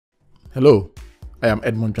Hello, I am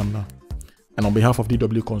Edmond Jamna, and on behalf of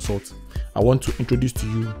DW Consult, I want to introduce to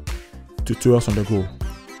you Tutorials on the Go.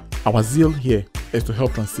 Our zeal here is to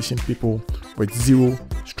help transition people with zero,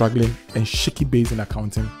 struggling, and shaky base in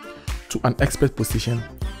accounting to an expert position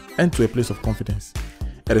and to a place of confidence.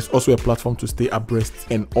 It is also a platform to stay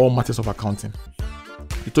abreast in all matters of accounting.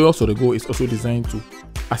 Tutorials on the Go is also designed to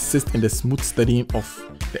assist in the smooth studying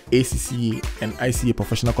of the ACCA and ICA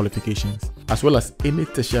professional qualifications, as well as any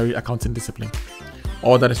tertiary accounting discipline.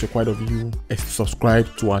 All that is required of you is to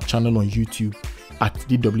subscribe to our channel on YouTube at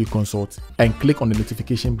DW Consult and click on the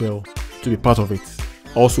notification bell to be part of it.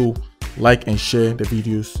 Also, like and share the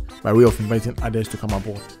videos by way of inviting others to come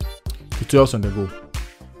aboard. Tutorials on the Go,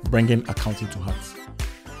 bringing accounting to heart.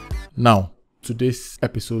 Now, today's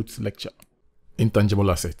episode's lecture, Intangible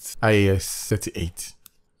Assets, IAS 38.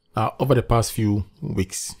 Over the past few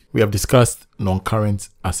weeks, we have discussed non-current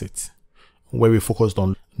assets, where we focused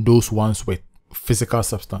on those ones with physical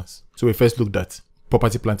substance. So we first looked at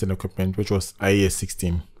property, plant and equipment, which was IAS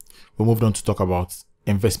 16. We moved on to talk about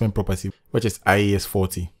investment property, which is IAS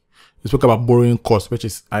 40. We spoke about borrowing costs, which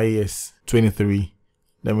is IAS 23.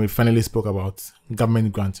 Then we finally spoke about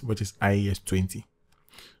government grants, which is IAS 20.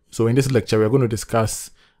 So in this lecture, we are going to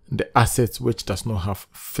discuss the assets which does not have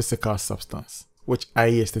physical substance, which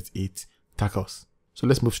IAS 38 tackles. So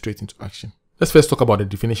let's move straight into action. Let's first talk about the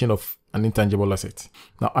definition of an intangible asset.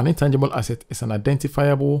 Now, an intangible asset is an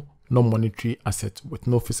identifiable non-monetary asset with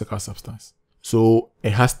no physical substance. So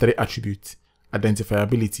it has three attributes.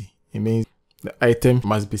 Identifiability. It means the item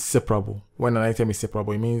must be separable. When an item is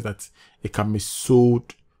separable, it means that it can be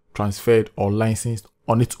sold, transferred, or licensed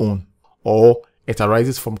on its own, or it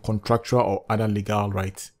arises from contractual or other legal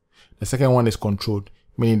rights. The second one is controlled,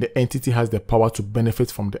 meaning the entity has the power to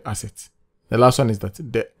benefit from the asset. The last one is that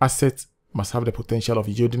the asset must have the potential of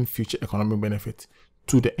yielding future economic benefit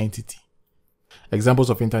to the entity. Examples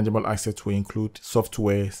of intangible assets will include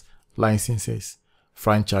softwares, licenses,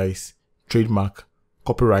 franchise, trademark,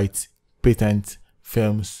 copyright, patent,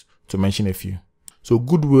 films, to mention a few. So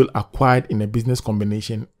goodwill acquired in a business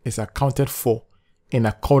combination is accounted for in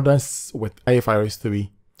accordance with IFRS 3,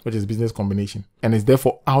 which is business combination, and is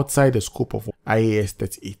therefore outside the scope of IAS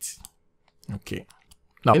 38. Okay.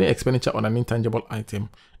 Now, any expenditure on an intangible item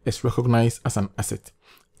is recognized as an asset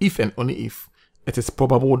if and only if it is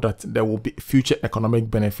probable that there will be future economic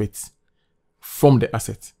benefits from the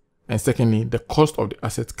asset. And secondly, the cost of the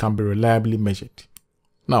asset can be reliably measured.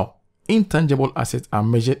 Now, intangible assets are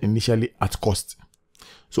measured initially at cost.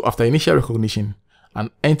 So after initial recognition, an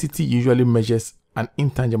entity usually measures an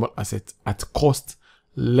intangible asset at cost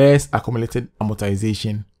less accumulated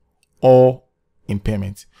amortization or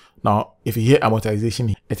impairment. Now, if you hear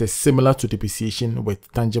amortization, it is similar to depreciation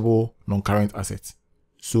with tangible non-current assets.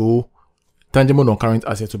 So, tangible non-current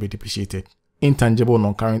assets will be depreciated. Intangible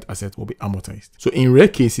non-current assets will be amortized. So, in rare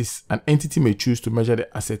cases, an entity may choose to measure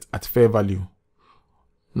the asset at fair value.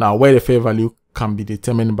 Now, where the fair value can be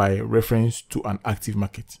determined by reference to an active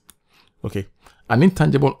market. Okay, an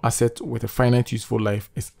intangible asset with a finite useful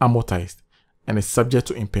life is amortized and is subject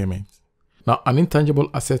to impairment. Now, an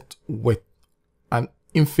intangible asset with an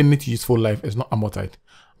infinite useful life is not amortized,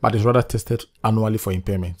 but is rather tested annually for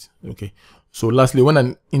impairment. Okay. So lastly, when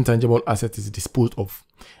an intangible asset is disposed of,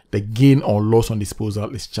 the gain or loss on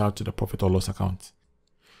disposal is charged to the profit or loss account.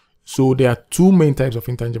 So there are two main types of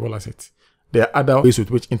intangible assets. There are other ways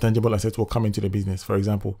with which intangible assets will come into the business. For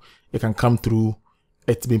example, it can come through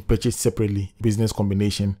it being purchased separately, business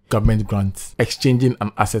combination, government grants, exchanging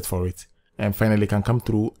an asset for it. And finally, it can come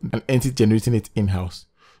through an entity generating it in-house.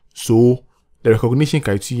 So the recognition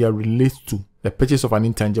criteria relates to the purchase of an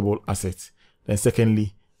intangible asset. Then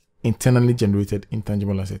secondly, internally generated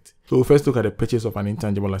intangible asset. So we'll first look at the purchase of an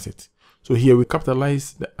intangible asset. So here we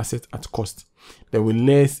capitalize the asset at cost. Then we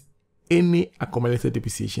less any accumulated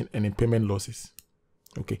depreciation and impairment losses.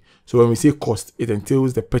 Okay. So when we say cost, it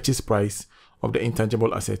entails the purchase price of the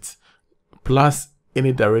intangible assets plus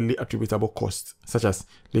any directly attributable costs such as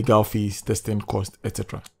legal fees, testing costs,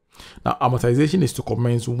 etc. Now, amortization is to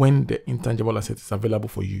commence when the intangible asset is available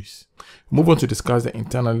for use. We move on to discuss the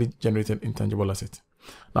internally generated intangible asset.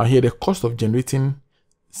 Now here, the cost of generating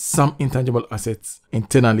some intangible assets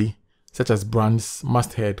internally, such as brands,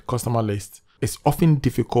 masthead, customer list, is often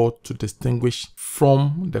difficult to distinguish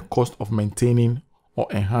from the cost of maintaining or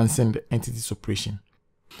enhancing the entity's operation.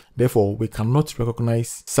 Therefore, we cannot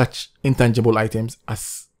recognize such intangible items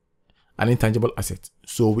as an intangible asset.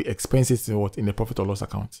 So we expense it in the profit or loss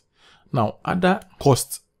account. Now, other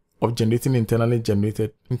costs of generating internally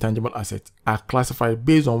generated intangible assets are classified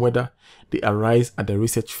based on whether they arise at the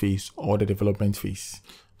research phase or the development phase.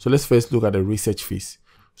 So let's first look at the research phase.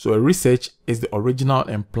 So a research is the original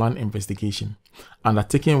and planned investigation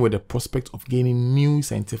undertaken with the prospect of gaining new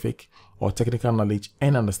scientific or technical knowledge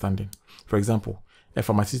and understanding. For example, a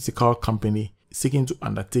pharmaceutical company seeking to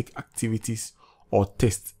undertake activities or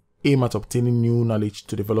tests aim at obtaining new knowledge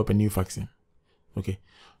to develop a new vaccine. Okay,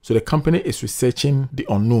 so the company is researching the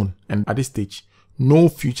unknown, and at this stage, no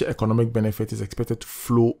future economic benefit is expected to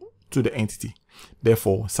flow to the entity.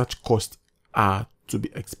 Therefore, such costs are to be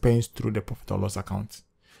expensed through the profit or loss account.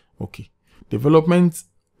 Okay, development,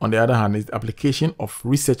 on the other hand, is the application of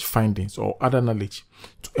research findings or other knowledge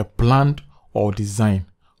to a planned or design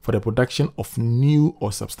for the production of new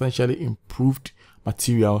or substantially improved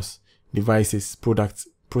materials, devices, products,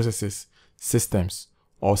 processes, systems,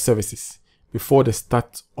 or services before the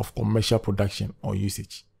start of commercial production or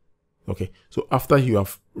usage. Okay, so after you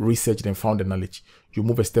have researched and found the knowledge, you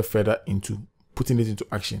move a step further into putting it into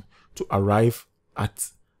action to arrive at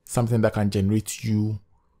something that can generate you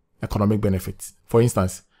economic benefits. For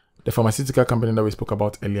instance, the pharmaceutical company that we spoke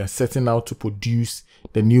about earlier setting out to produce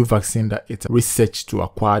the new vaccine that it researched to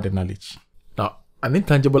acquire the knowledge. Now, an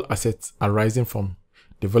intangible asset arising from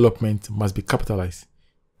development must be capitalized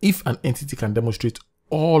if an entity can demonstrate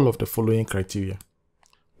all of the following criteria.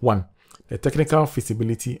 1. The technical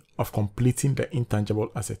feasibility of completing the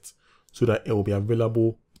intangible asset so that it will be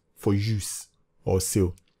available for use or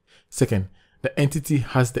sale. Second, the entity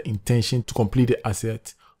has the intention to complete the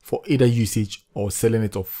asset for either usage or selling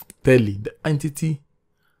it off. Thirdly, the entity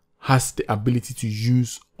has the ability to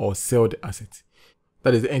use or sell the asset.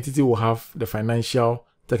 That is, the entity will have the financial,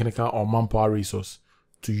 technical, or manpower resource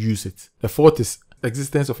to use it. The fourth is the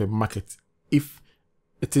existence of a market if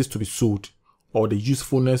it is to be sold, or the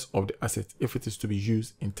usefulness of the asset if it is to be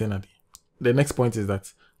used internally. The next point is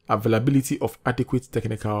that availability of adequate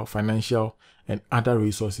technical, financial, and other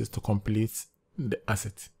resources to complete the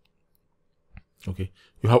asset. Okay,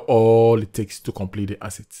 you have all it takes to complete the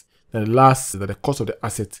asset. And the last is that the cost of the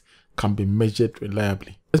asset can be measured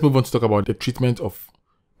reliably. Let's move on to talk about the treatment of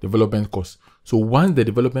development costs. So once the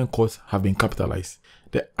development costs have been capitalized,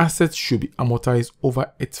 the asset should be amortized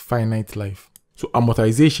over its finite life. So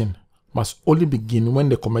amortization must only begin when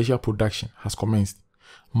the commercial production has commenced,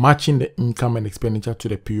 matching the income and expenditure to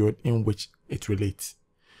the period in which it relates.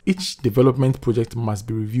 Each development project must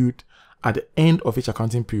be reviewed at the end of each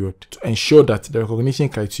accounting period to ensure that the recognition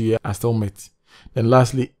criteria are still met. Then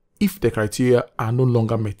lastly, if the criteria are no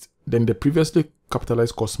longer met, then the previously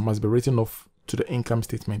capitalized costs must be written off to the income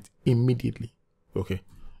statement immediately. Okay,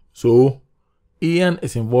 so Ian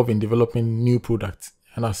is involved in developing new products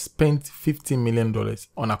and has spent $50 million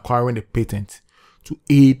on acquiring a patent to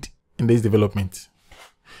aid in this development.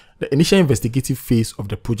 The initial investigative phase of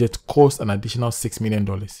the project cost an additional $6 million,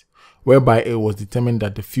 whereby it was determined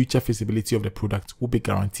that the future feasibility of the product would be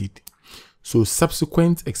guaranteed. So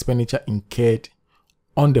subsequent expenditure incurred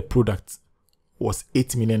on the product was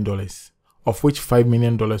 $8 million, of which $5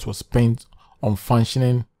 million was spent on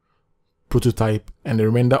functioning prototype and the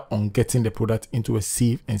remainder on getting the product into a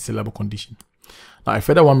safe and sellable condition. Now, a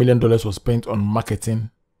further $1 million was spent on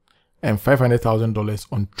marketing and $500,000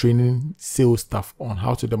 on training sales staff on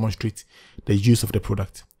how to demonstrate the use of the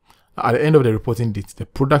product. At the end of the reporting date, the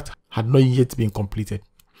product had not yet been completed.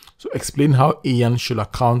 So explain how Ian should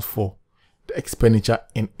account for the expenditure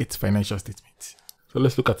in its financial statement. So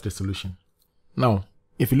let's look at the solution. Now,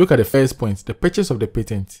 if you look at the first point, the purchase of the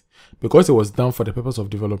patent, because it was done for the purpose of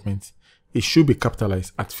development, it should be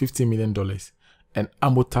capitalized at $50 million and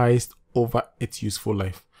amortized over its useful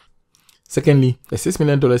life. Secondly, the $6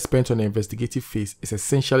 million spent on the investigative phase is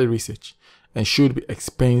essentially research and should be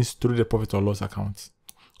expensed through the profit or loss account.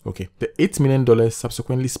 Okay, the $8 million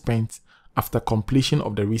subsequently spent after completion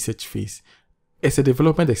of the research phase is a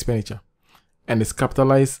development expenditure and is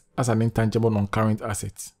capitalized as an intangible non-current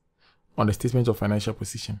asset on the statement of financial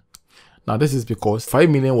position. Now, this is because $5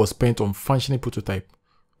 million was spent on functioning prototype,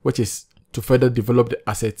 which is to further develop the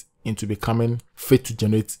asset into becoming fit to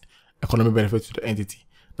generate economic benefit to the entity.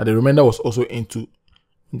 Now, the remainder was also into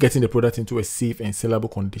getting the product into a safe and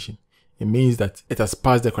sellable condition. It means that it has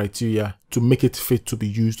passed the criteria to make it fit to be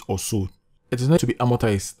used or sold. It is not to be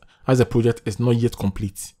amortized as the project is not yet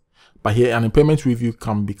complete. But here, an impairment review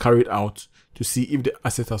can be carried out to see if the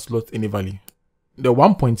asset has lost any value. The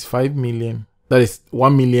 1.5 million, that is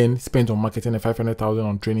 $1 million spent on marketing and $500,000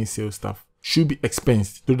 on training sales staff, should be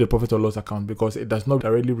expensed through the profit or loss account because it does not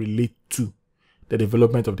directly relate to the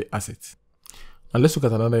development of the assets. Now let's look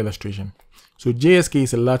at another illustration. So JSK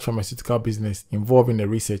is a large pharmaceutical business involved in the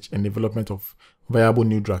research and development of viable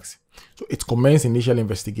new drugs. So it commenced initial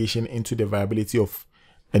investigation into the viability of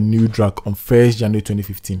a new drug on 1st January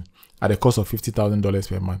 2015 at a cost of $50,000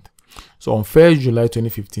 per month. So on 1st July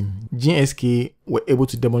 2015, GSK were able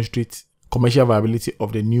to demonstrate commercial viability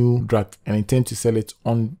of the new drug and intend to sell it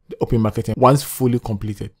on the open market once fully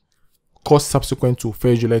completed. Costs subsequent to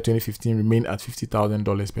 1st July 2015 remain at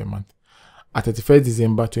 $50,000 per month. At 31st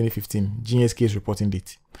December 2015, GSK's reporting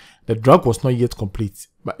date. The drug was not yet complete,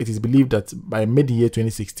 but it is believed that by mid-year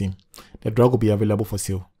 2016, the drug will be available for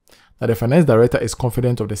sale. Now, the finance director is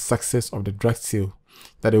confident of the success of the drug sale,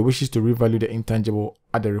 that he wishes to revalue the intangible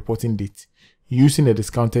at the reporting date, using a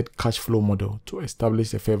discounted cash flow model to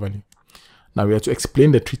establish the fair value. Now, we are to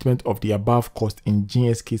explain the treatment of the above cost in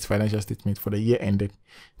GSK's financial statement for the year ended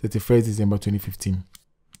 31st December 2015.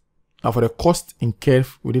 Now, for the cost incurred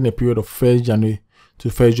within a period of 1st January to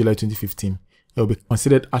 1st July 2015, it will be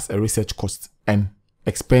considered as a research cost and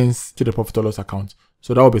expense to the profit or loss account.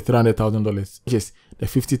 So that will be $300,000, which is the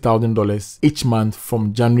 $50,000 each month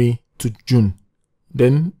from January to June.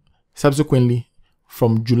 Then, subsequently,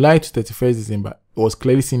 from July to 31st December, it was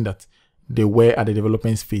clearly seen that they were at the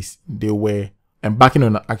development phase. They were embarking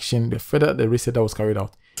on an action the further the research that was carried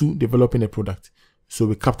out to developing a product. So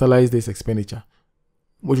we capitalized this expenditure,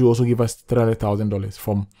 which will also give us $300,000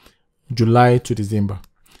 from July to December.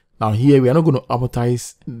 Now here, we are not going to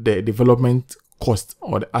amortize the development cost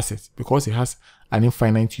or the assets because it has an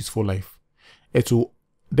infinite useful life. It will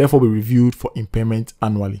therefore be reviewed for impairment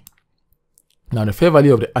annually. Now the fair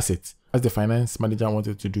value of the assets, as the finance manager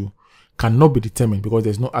wanted to do, cannot be determined because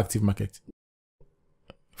there's no active market.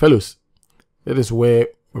 Fellows, that is where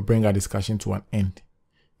we bring our discussion to an end.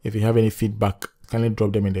 If you have any feedback, kindly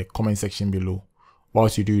drop them in the comment section below.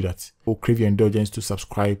 Whilst you do that, we'll crave your indulgence to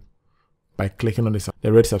subscribe by clicking on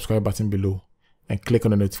the red subscribe button below and click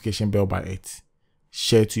on the notification bell by it.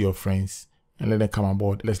 Share to your friends and let them come on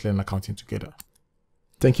board. Let's learn accounting together.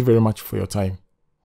 Thank you very much for your time.